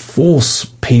will force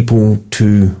people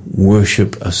to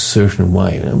worship a certain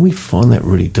way. And we find that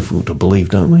really difficult to believe,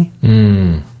 don't we?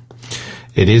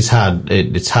 It is hard.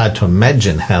 It's hard to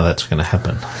imagine how that's going to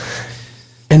happen.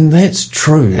 And that's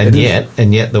true. And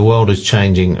yet the world is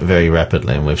changing very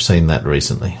rapidly, and we've seen that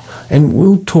recently. And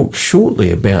we'll talk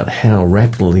shortly about how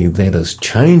rapidly that is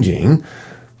changing,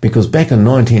 because back in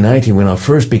 1980, when I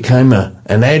first became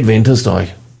an Adventist,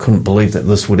 I couldn't believe that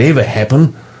this would ever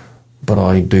happen, but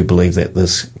I do believe that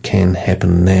this can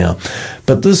happen now.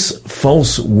 But this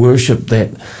false worship that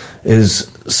is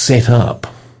set up,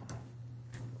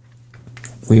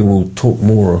 we will talk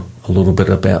a little bit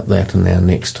about that in our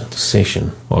next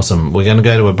session. Awesome. We're going to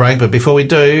go to a break, but before we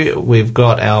do, we've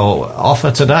got our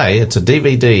offer today. It's a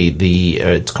DVD.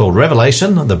 It's called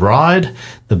Revelation, The Bride,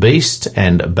 the Beast,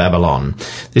 and Babylon.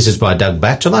 This is by Doug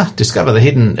Batchelor. Discover the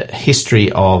hidden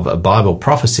history of Bible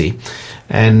prophecy.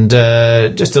 And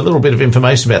just a little bit of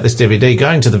information about this DVD.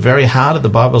 Going to the very heart of the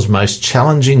Bible's most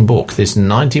challenging book, this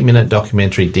 90-minute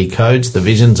documentary decodes the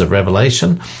visions of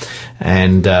Revelation,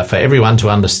 and for everyone to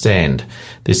understand.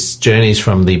 This journeys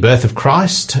from the birth of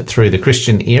Christ through the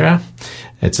Christian era.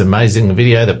 It's an amazing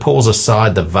video that pulls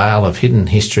aside the veil of hidden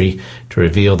history to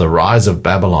reveal the rise of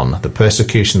Babylon, the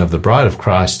persecution of the bride of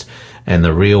Christ, and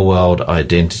the real-world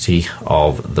identity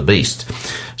of the beast.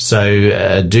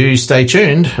 So do stay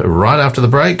tuned. Right after the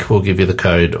break, we'll give you the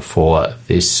code for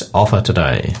this offer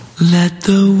today. Let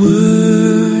the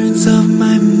words of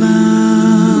my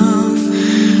mouth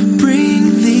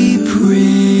bring thee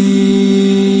praise.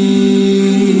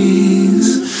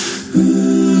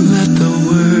 Let the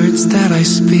words that I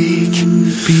speak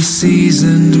be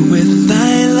seasoned with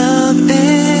thy love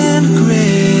and grace.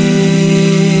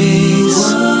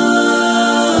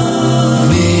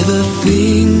 May the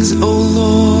things, O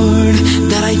Lord,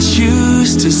 that I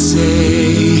choose to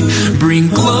say bring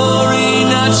glory,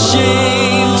 not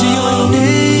shame, to your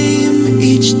name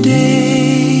each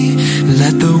day.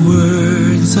 Let the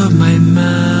words of my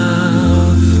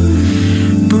mouth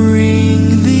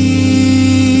bring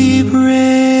thee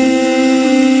praise.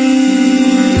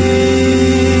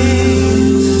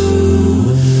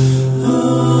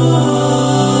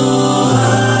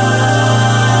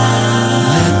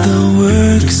 Let the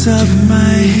works of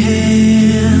my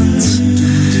hands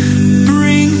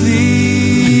bring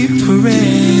thee praise.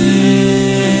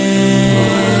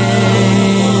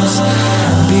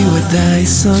 Be what thy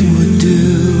Son would do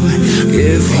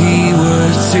if he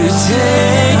were to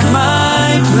take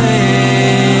my place.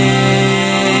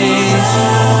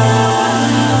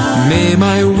 May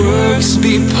my works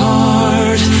be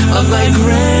part of thy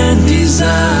grand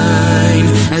design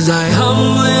as I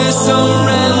humbly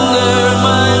surrender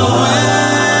my will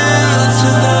to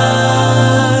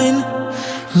thine.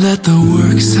 Let the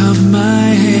works of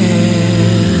my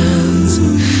hands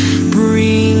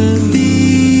bring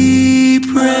thee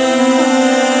praise.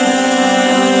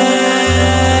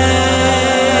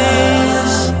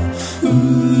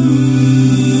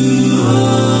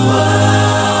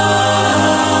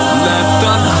 Let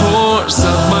the course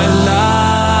of my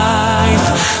life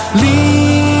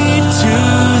lead to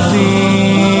thee.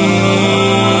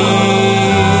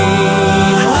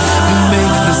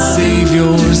 Make the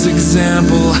Savior's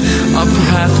example a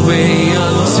pathway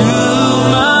unto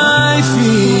my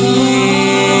feet.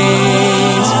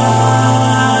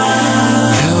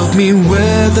 Help me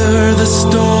weather the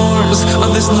storms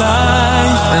of this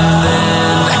life and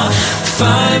then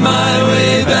find my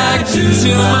way back to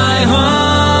my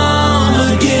home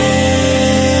again.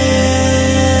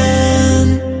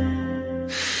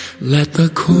 Let the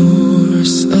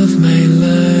course of my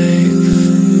life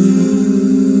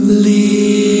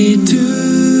lead to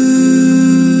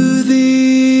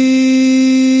thee.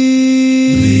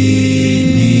 Lead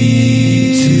me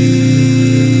to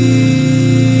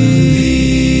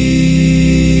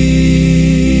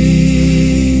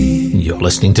thee. You're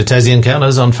listening to Tassie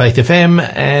Encounters on Faith FM,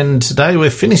 and today we're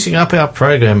finishing up our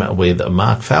program with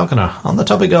Mark Falconer on the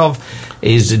topic of,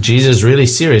 is Jesus really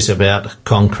serious about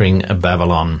conquering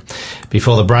Babylon?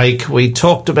 Before the break, we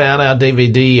talked about our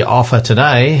DVD offer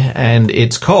today, and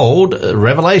it's called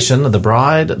Revelation, the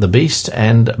Bride, the Beast,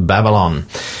 and Babylon.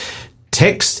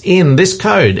 Text in this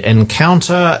code,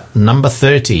 encounter number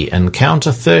 30,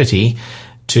 encounter 30,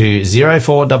 to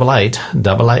 0488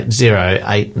 880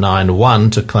 891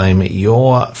 to claim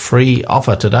your free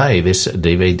offer today, this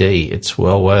DVD. It's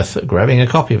well worth grabbing a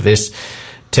copy of this.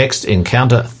 Text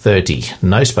encounter 30,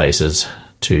 no spaces,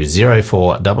 to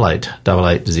 0488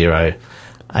 880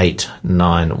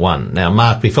 891. Now,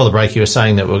 Mark, before the break, you were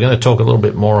saying that we're going to talk a little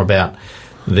bit more about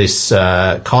this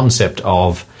concept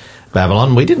of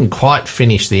Babylon. We didn't quite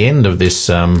finish the end of this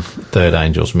third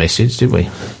angel's message, did we?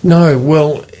 No,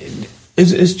 well,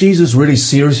 is Jesus really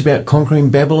serious about conquering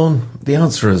Babylon? The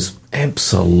answer is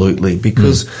absolutely,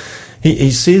 because he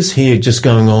says here, just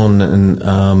going on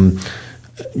and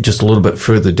just a little bit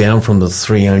further down from the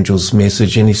three angels'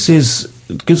 message, and he says,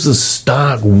 it gives a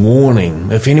stark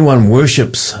warning. If anyone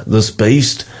worships this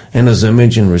beast and his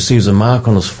image and receives a mark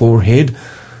on his forehead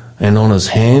and on his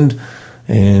hand,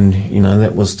 and, you know,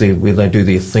 that was where they do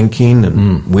their thinking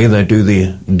and where they do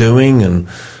their doing, and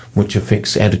which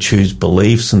affects attitudes,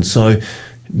 beliefs. And so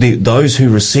those who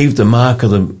receive the mark of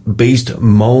the beast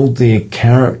mold their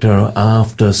character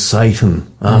after Satan,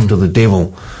 after the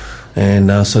devil.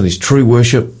 And so there's true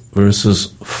worship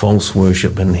versus false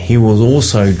worship. And he will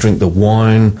also drink the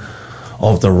wine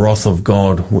of the wrath of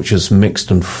God, which is mixed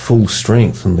in full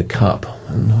strength in the cup.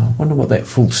 And I wonder what that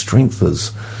full strength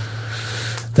is.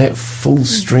 That full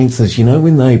strength is, you know,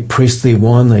 when they pressed their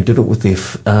wine, they did it with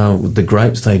with the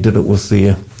grapes, they did it with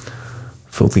their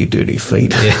filthy, dirty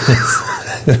feet.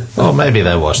 Yes. Well, maybe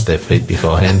they washed their feet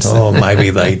beforehand. Oh, maybe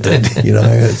they did. You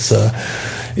know, it's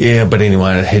yeah. But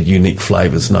anyway, it had unique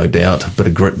flavours, no doubt. A bit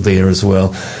of grit there as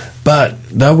well. But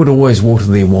they would always water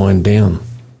their wine down,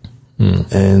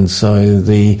 and so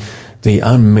the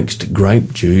unmixed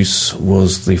grape juice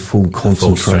was the full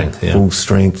concentrate, full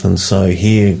strength. And so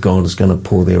here, God is going to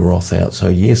pour their wrath out. So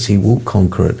yes, He will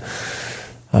conquer it.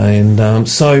 And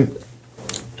so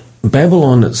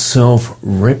Babylon itself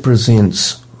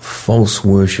represents false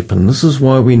worship, and this is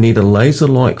why we need a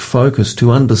laser-like focus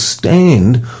to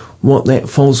understand what that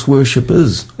false worship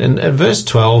is. And verse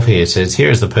 12 here says,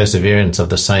 "Here is the perseverance of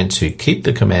the saints who keep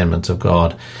the commandments of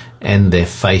God and their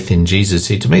faith in Jesus."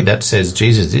 See, to me, that says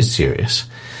Jesus is serious.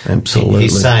 Absolutely.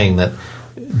 He's saying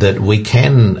that we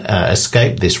can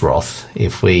escape this wrath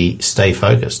if we stay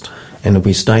focused. And if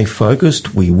we stay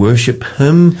focused, we worship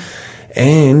Him,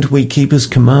 and we keep His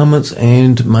commandments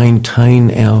and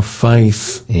maintain our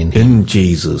faith in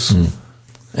Jesus.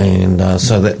 And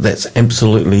so that's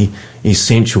absolutely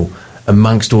essential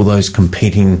amongst all those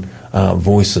competing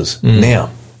voices. Now,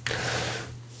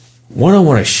 what I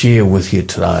want to share with you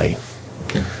today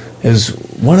is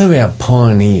one of our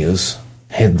pioneers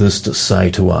had this to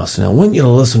say to us. Now, I want you to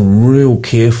listen real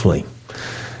carefully.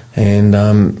 And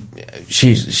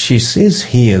she says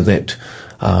here that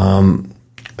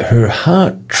her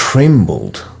heart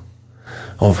trembled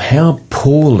of how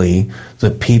poorly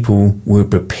the people were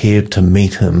prepared to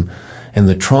meet him, and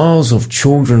the trials of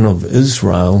children of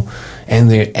Israel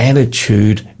and their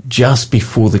attitude just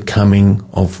before the coming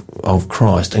of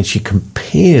Christ. And she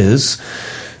compares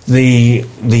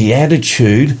the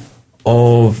attitude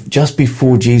of just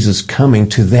before Jesus' coming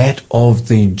to that of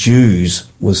the Jews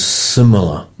was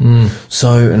similar.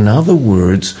 So in other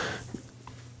words,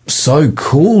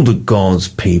 so-called God's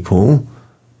people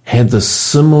had the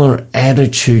similar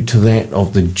attitude to that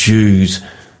of the Jews.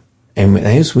 And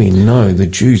as we know, the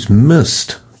Jews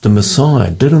missed the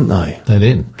Messiah, didn't they? They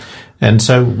did. And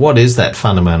so what is that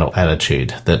fundamental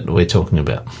attitude that we're talking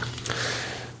about?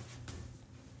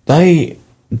 They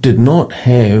did not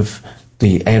have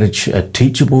the attitude, a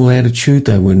teachable attitude.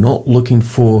 They were not looking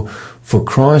for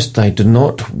Christ. They did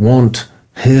not want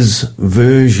His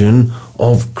version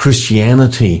of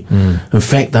Christianity. In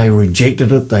fact, they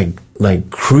rejected it. They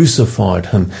crucified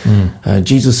Him.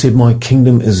 Jesus said, "My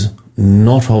kingdom is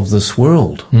not of this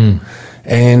world."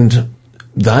 And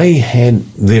they had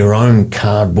their own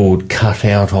cardboard cut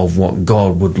out of what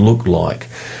God would look like.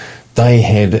 They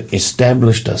had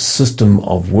established a system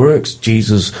of works.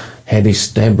 Jesus had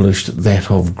established that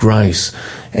of grace,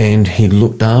 and He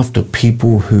looked after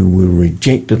people who were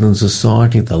rejected in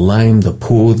society, the lame, the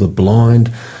poor, the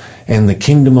blind, and the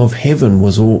kingdom of heaven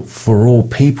was all for all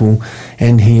people,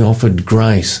 and He offered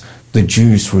grace. The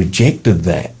Jews rejected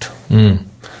that.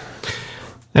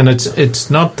 And it's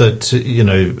not that,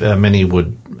 many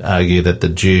would argue that the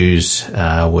Jews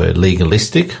were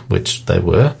legalistic, which they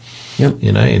were,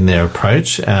 in their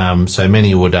approach. So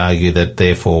many would argue that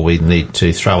therefore we need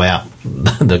to throw out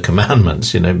the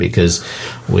commandments, because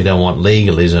we don't want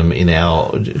legalism in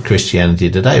our Christianity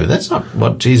today. But that's not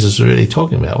what Jesus was really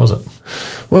talking about, was it?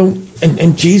 Well,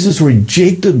 and Jesus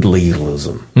rejected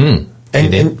legalism.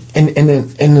 And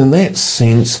in that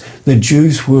sense, the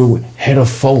Jews had a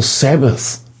false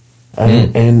Sabbath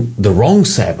and the wrong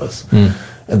Sabbath,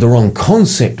 the wrong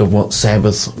concept of what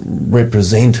Sabbath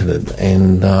represented.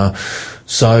 And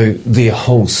so their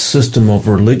whole system of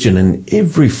religion, and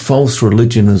every false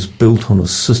religion is built on a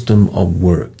system of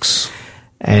works.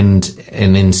 And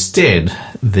instead,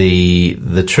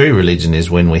 the true religion is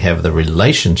when we have the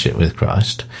relationship with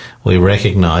Christ, we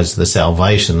recognize the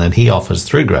salvation that He offers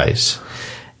through grace,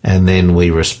 and then we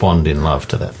respond in love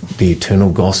to that. The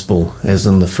eternal gospel, as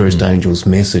in the first angel's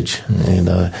message.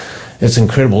 And it's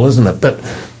incredible, isn't it? But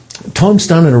time's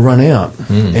starting to run out.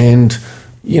 And,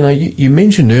 you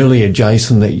mentioned earlier,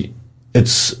 Jason, that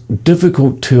it's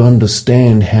difficult to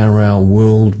understand how our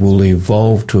world will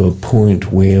evolve to a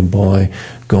point whereby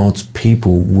God's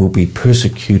people will be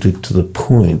persecuted to the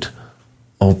point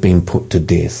of being put to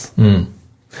death.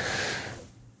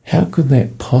 How could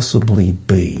that possibly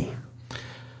be?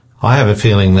 I have a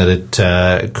feeling that it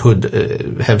could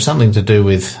have something to do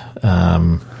with,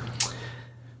 I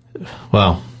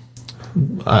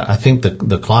think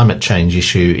the climate change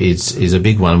issue is a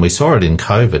big one. We saw it in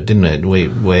COVID, didn't it?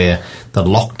 Where the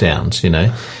lockdowns,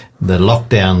 the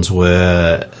lockdowns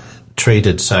were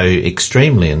treated so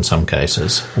extremely in some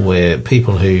cases, where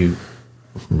people who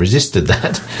resisted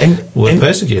that were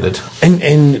persecuted.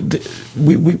 And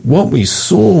what we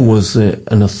saw was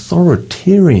an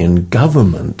authoritarian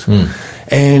government,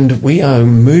 and we are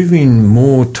moving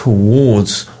more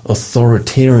towards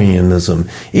authoritarianism.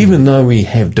 Even though we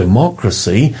have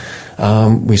democracy,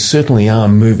 we certainly are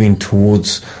moving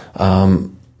towards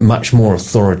much more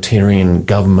authoritarian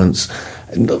governments.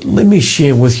 Let me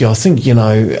share with you, I think,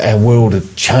 our world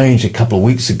had changed a couple of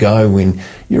weeks ago when,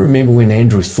 you remember when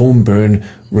Andrew Thornburn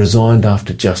resigned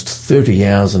after just 30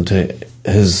 hours into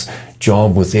his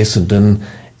job with Essendon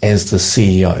as the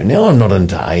CEO. Now, I'm not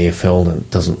into AFL and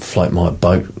it doesn't float my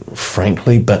boat,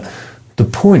 frankly, but the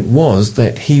point was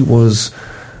that he was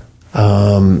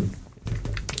only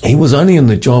in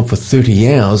the job for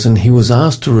 30 hours and he was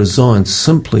asked to resign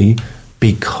simply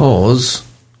because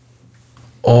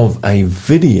of a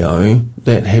video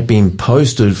that had been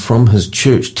posted from his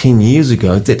church 10 years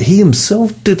ago that he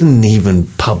himself didn't even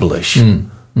publish.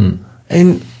 And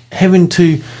having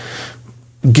to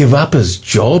give up his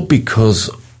job because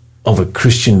of a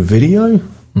Christian video.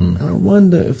 And I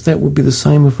wonder if that would be the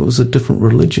same if it was a different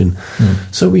religion.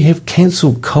 So we have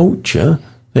cancel culture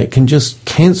that can just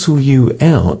cancel you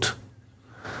out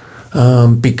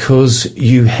because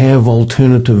you have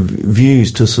alternative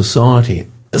views to society.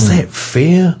 Is that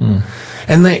fair?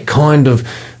 And that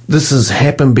this has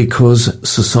happened because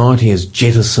society has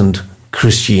jettisoned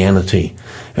Christianity.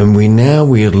 And we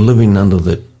are living under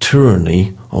the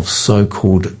tyranny of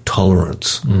so-called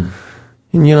tolerance. And,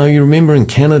 you remember in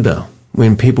Canada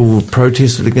when people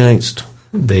protested against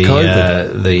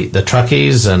COVID. The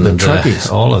truckies and the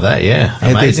truckies. All of that, yeah.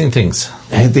 Amazing things.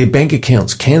 Had their bank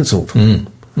accounts cancelled.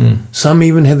 Some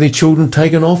even had their children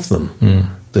taken off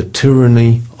them. The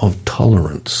tyranny of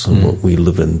tolerance and what we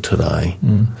live in today.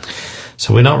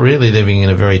 So we're not really living in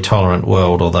a very tolerant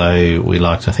world, although we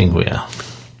like to think we are.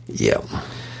 Yeah.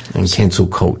 And cancel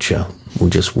culture will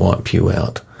just wipe you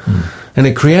out. And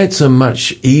it creates a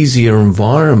much easier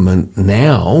environment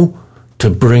now to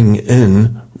bring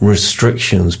in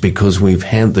restrictions because we've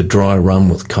had the dry run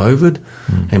with COVID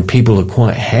and people are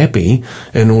quite happy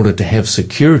in order to have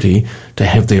security to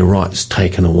have their rights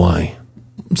taken away.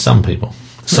 Some people.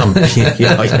 That's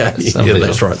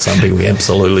right. Some people,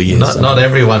 absolutely, yes. Not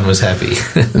everyone was happy.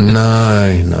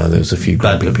 No, there was a few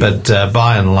grumpy people. But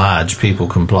by and large, people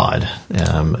complied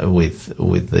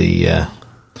with the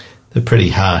pretty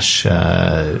harsh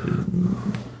the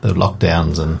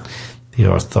lockdowns and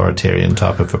the authoritarian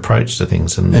type of approach to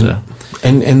things, and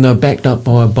they're backed up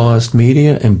by a biased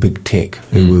media and big tech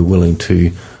who were willing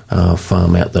to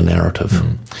farm out the narrative.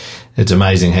 It's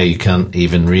amazing how you can't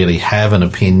even really have an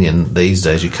opinion these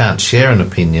days. You can't share an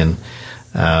opinion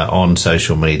on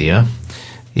social media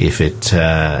if it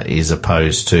is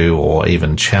opposed to or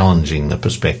even challenging the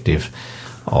perspective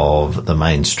of the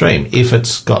mainstream, if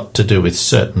it's got to do with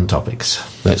certain topics.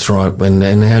 That's right.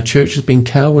 And our church has been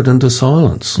cowered into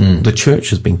silence. The church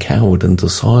has been cowered into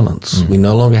silence. We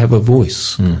no longer have a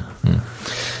voice.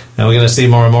 Now we're going to see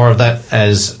more and more of that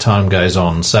as time goes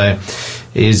on. So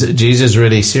is Jesus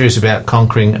really serious about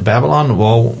conquering Babylon?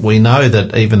 Well, we know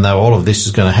that even though all of this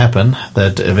is going to happen,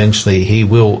 that eventually he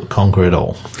will conquer it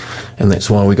all. And that's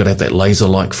why we've got to have that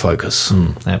laser-like focus.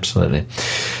 Absolutely.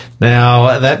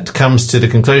 Now, that comes to the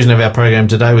conclusion of our program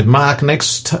today with Mark.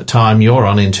 Next time you're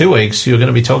on in 2 weeks, you're going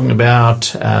to be talking about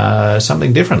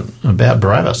something different, about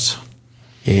Barabbas.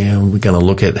 Yeah, we're going to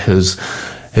look at his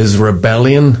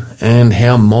rebellion and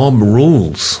how mob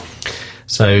rules.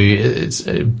 So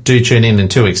do tune in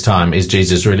 2 weeks' time. Is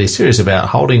Jesus really serious about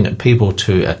holding people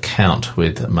to account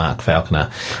with Mark Falconer?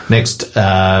 Next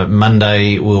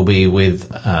Monday we'll be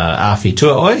with Afi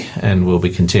Tuaoi, and we'll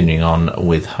be continuing on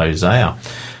with Hosea.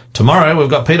 Tomorrow we've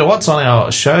got Peter Watts on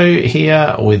our show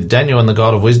here with Daniel and the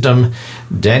God of Wisdom.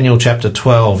 Daniel chapter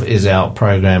 12 is our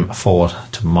program for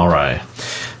tomorrow.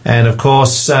 And of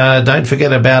course, don't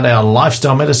forget about our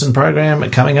lifestyle medicine program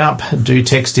coming up. Do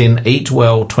text in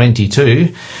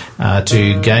EatWell22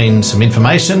 to gain some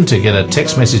information, to get a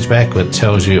text message back that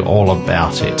tells you all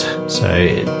about it.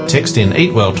 So text in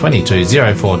EatWell22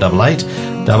 0488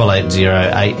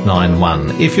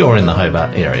 880891 if you're in the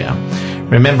Hobart area.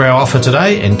 Remember our offer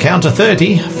today, Encounter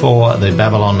 30 for the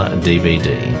Babylon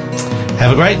DVD.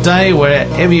 Have a great day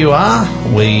wherever you are.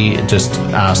 We just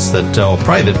ask that, or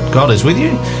pray that God is with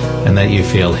you and that you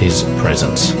feel his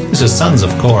presence. This is Sons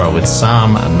of Korah with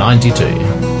Psalm 92. You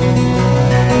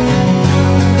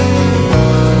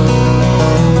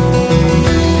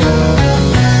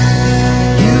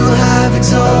have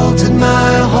exalted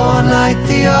my horn like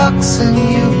the oxen.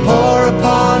 You pour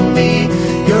upon me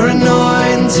your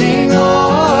anointing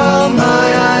oil.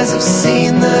 My eyes have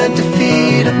seen the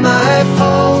defeat of my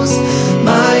foes.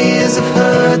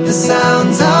 the sound